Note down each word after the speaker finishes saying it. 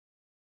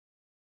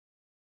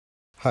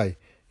Hi,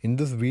 in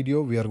this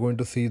video we are going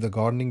to see the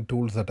gardening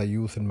tools that I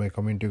use in my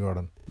community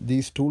garden.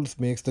 These tools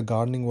makes the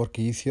gardening work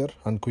easier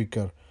and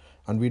quicker,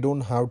 and we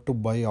don't have to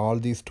buy all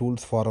these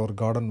tools for our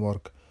garden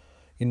work.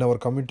 In our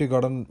community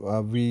garden,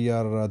 we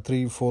are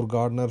 3-4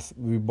 gardeners.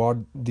 We bought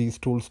these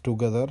tools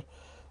together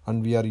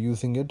and we are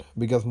using it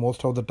because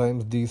most of the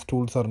times these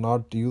tools are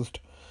not used.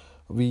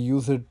 We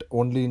use it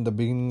only in the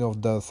beginning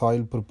of the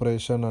soil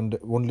preparation and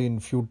only in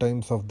few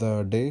times of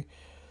the day.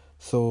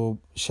 So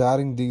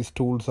sharing these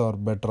tools are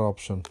better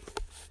option.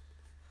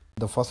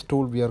 The first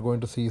tool we are going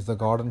to see is the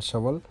garden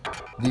shovel.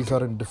 These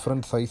are in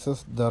different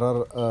sizes. There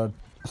are a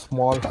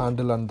small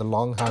handle and the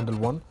long handle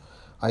one.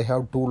 I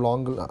have two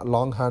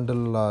long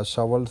handle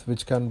shovels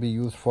which can be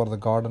used for the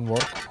garden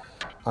work,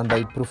 and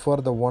I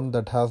prefer the one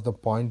that has the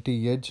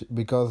pointy edge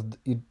because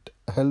it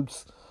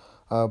helps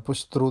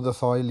push through the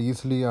soil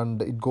easily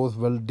and it goes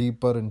well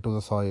deeper into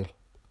the soil.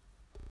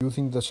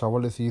 Using the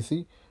shovel is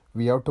easy.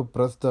 We have to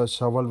press the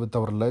shovel with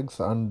our legs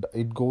and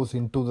it goes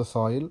into the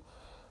soil,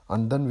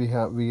 and then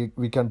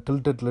we can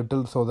tilt it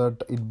little so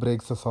that it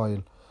breaks the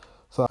soil.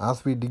 So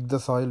as we dig the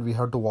soil, we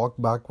have to walk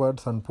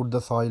backwards and put the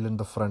soil in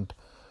the front.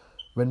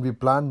 When we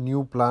plant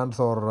new plants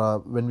or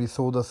when we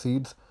sow the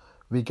seeds,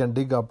 we can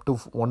dig up to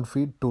 1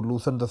 feet to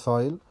loosen the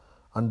soil,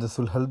 and this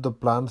will help the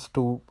plants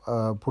to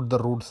put the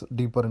roots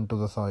deeper into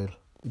the soil.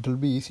 It will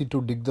be easy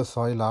to dig the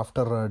soil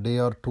after a day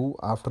or two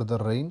after the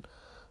rain,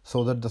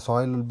 so that the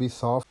soil will be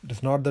soft. It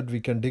is not that we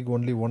can dig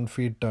only 1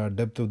 feet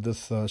depth with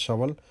this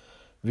shovel.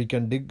 We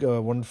can dig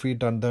 1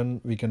 feet and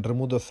then we can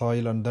remove the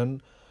soil, and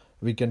then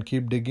we can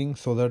keep digging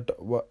so that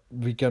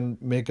we can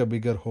make a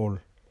bigger hole.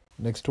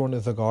 Next one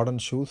is the garden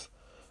shoes.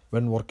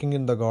 When working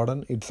in the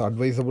garden, it's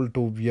advisable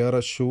to wear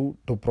a shoe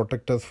to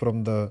protect us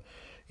from the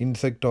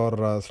insect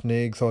or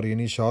snakes or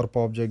any sharp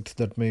objects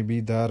that may be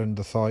there in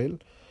the soil.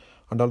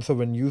 And also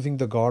when using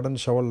the garden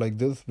shovel like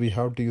this, we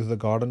have to use the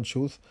garden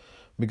shoes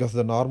because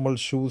the normal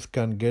shoes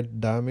can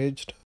get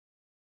damaged.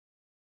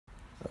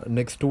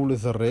 Next tool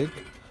is a rake.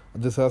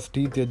 This has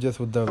teeth edges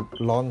with the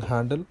long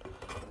handle,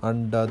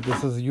 and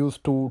this is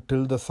used to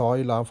till the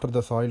soil after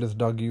the soil is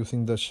dug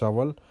using the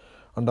shovel,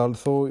 and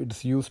also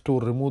it's used to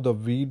remove the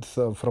weeds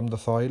from the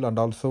soil, and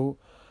also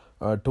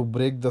to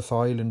break the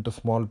soil into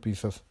small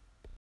pieces.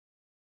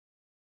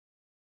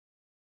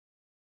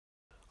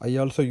 I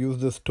also use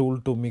this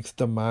tool to mix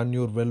the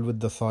manure well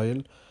with the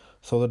soil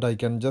so that I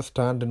can just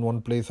stand in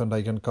one place and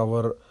I can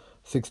cover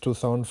 6 to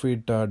 7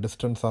 feet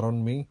distance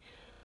around me.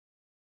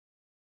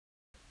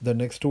 The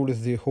next tool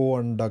is the hoe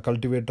and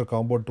cultivator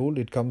combo tool.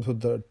 It comes with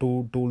the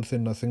two tools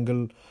in a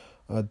single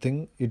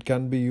thing. It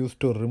can be used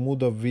to remove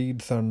the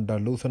weeds and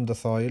loosen the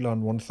soil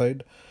on one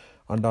side,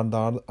 and on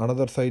the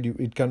another side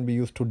it can be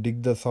used to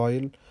dig the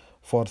soil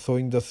for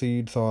sowing the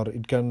seeds, or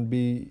it can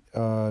be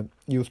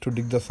used to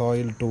dig the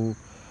soil to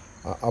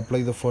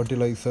apply the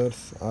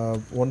fertilizers.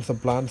 Once the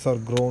plants are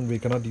grown, we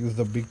cannot use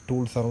the big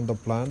tools around the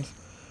plants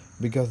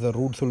because the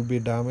roots will be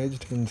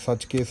damaged. In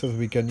such cases,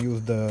 we can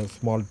use the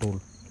small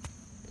tool.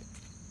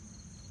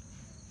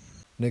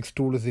 Next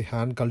tool is the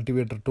hand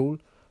cultivator tool.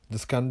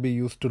 This can be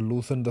used to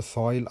loosen the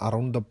soil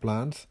around the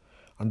plants,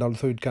 and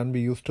also it can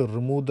be used to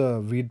remove the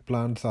weed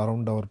plants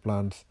around our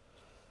plants.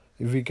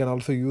 If we can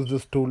also use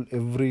this tool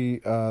every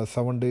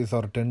 7 days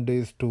or 10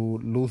 days to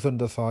loosen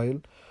the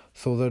soil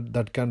so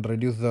that can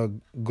reduce the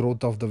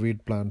growth of the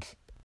weed plants.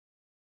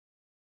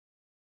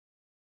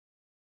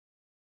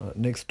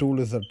 Next tool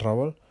is a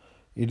trowel.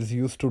 It is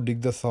used to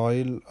dig the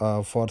soil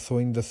for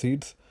sowing the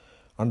seeds,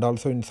 and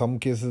also in some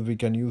cases we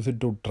can use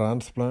it to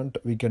transplant.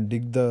 We can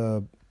dig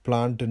the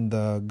plant in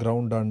the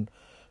ground and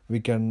we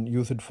can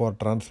use it for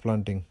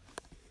transplanting.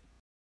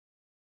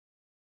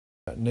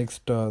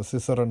 Next,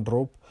 scissor and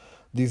rope.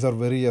 These are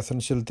very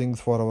essential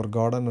things for our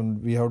garden,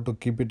 and we have to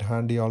keep it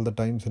handy all the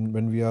times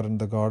when we are in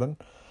the garden.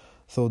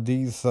 So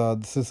these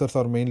scissors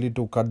are mainly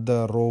to cut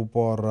the rope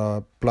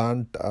or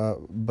plant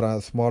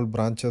small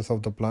branches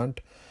of the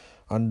plant,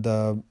 and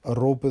the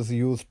rope is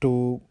used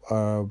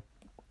when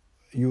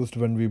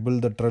we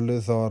build the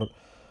trellis or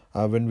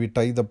when we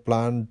tie the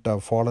plant,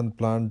 fallen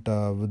plant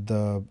with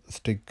the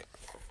stick.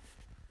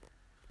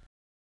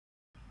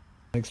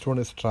 Next one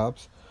is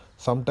straps.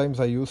 Sometimes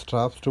I use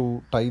straps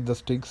to tie the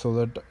stick so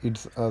that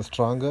it's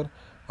stronger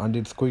and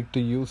it's quick to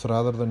use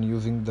rather than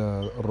using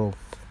the rope.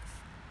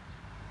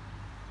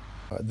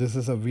 This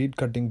is a weed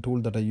cutting tool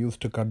that I use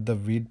to cut the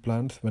weed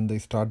plants when they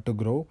start to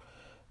grow.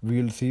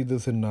 We will see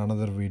this in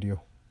another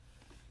video.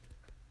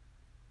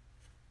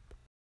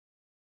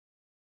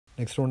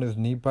 Next one is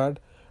knee pad.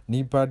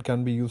 Knee pad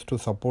can be used to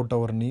support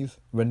our knees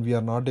when we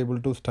are not able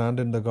to stand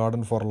in the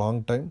garden for a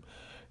long time.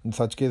 In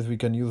such case, we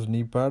can use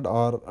knee pad,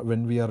 or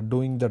when we are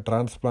doing the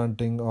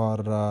transplanting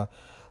or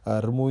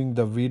removing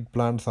the weed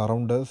plants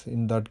around us.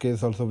 In that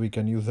case also we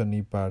can use a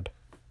knee pad.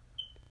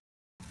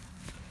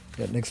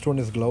 Next one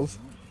is gloves.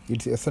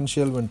 It's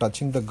essential when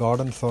touching the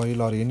garden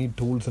soil or any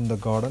tools in the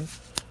garden.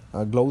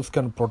 Gloves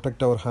can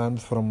protect our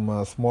hands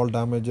from small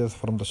damages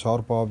from the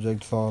sharp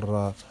objects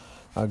or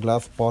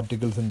glass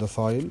particles in the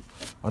soil,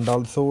 and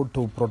also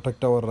to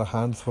protect our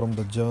hands from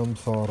the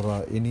germs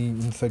or any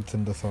insects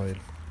in the soil.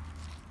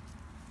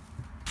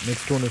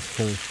 Next one is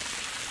hose.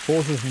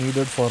 Hose is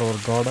needed for our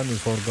garden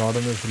if our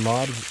garden is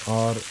large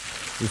or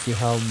if we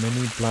have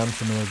many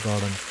plants in our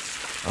garden.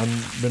 And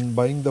when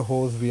buying the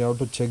hose, we have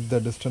to check the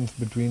distance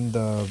between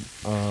the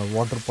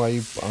water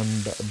pipe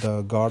and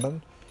the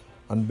garden,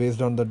 and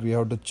based on that we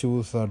have to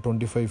choose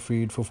 25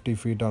 feet, 50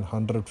 feet or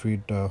 100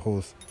 feet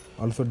hose.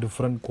 Also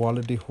different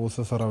quality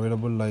hoses are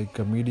available, like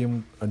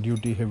medium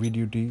duty, heavy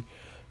duty,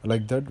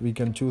 like that we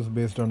can choose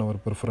based on our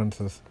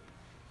preferences.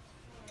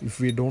 If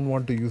we don't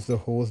want to use the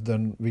hose,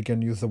 then we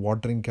can use the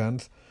watering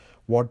cans.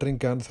 Watering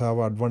cans have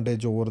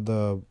advantage over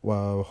the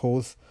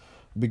hose,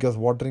 because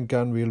watering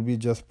can will be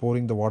just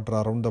pouring the water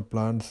around the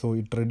plant, so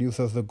it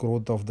reduces the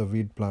growth of the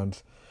weed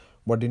plants.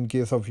 But in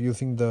case of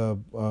using the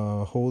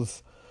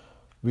hose,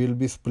 we will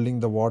be spilling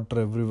the water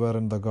everywhere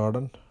in the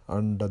garden,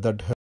 and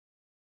that helps.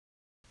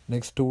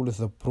 Next tool is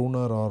the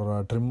pruner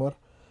or trimmer.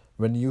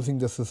 When using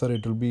the scissor,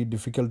 it will be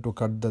difficult to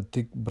cut the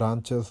thick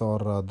branches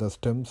or the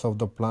stems of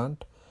the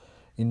plant.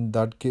 In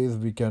that case,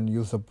 we can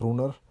use a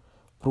pruner.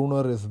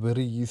 Pruner is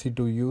very easy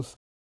to use.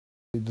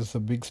 This is a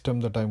big stem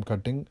that I am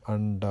cutting,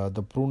 and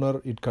the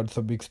pruner, it cuts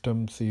the big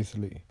stems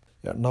easily.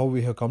 Yeah, now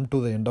we have come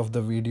to the end of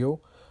the video.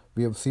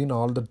 We have seen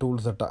all the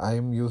tools that I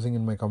am using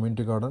in my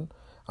community garden,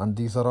 and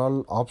these are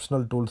all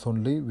optional tools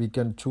only. We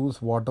can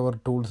choose whatever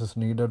tools is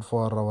needed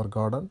for our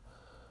garden.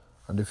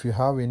 And if you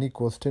have any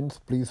questions,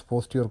 please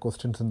post your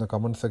questions in the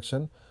comment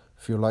section.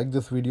 If you like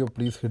this video,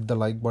 please hit the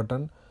like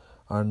button,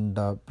 and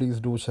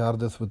please do share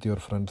this with your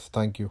friends.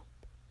 Thank you.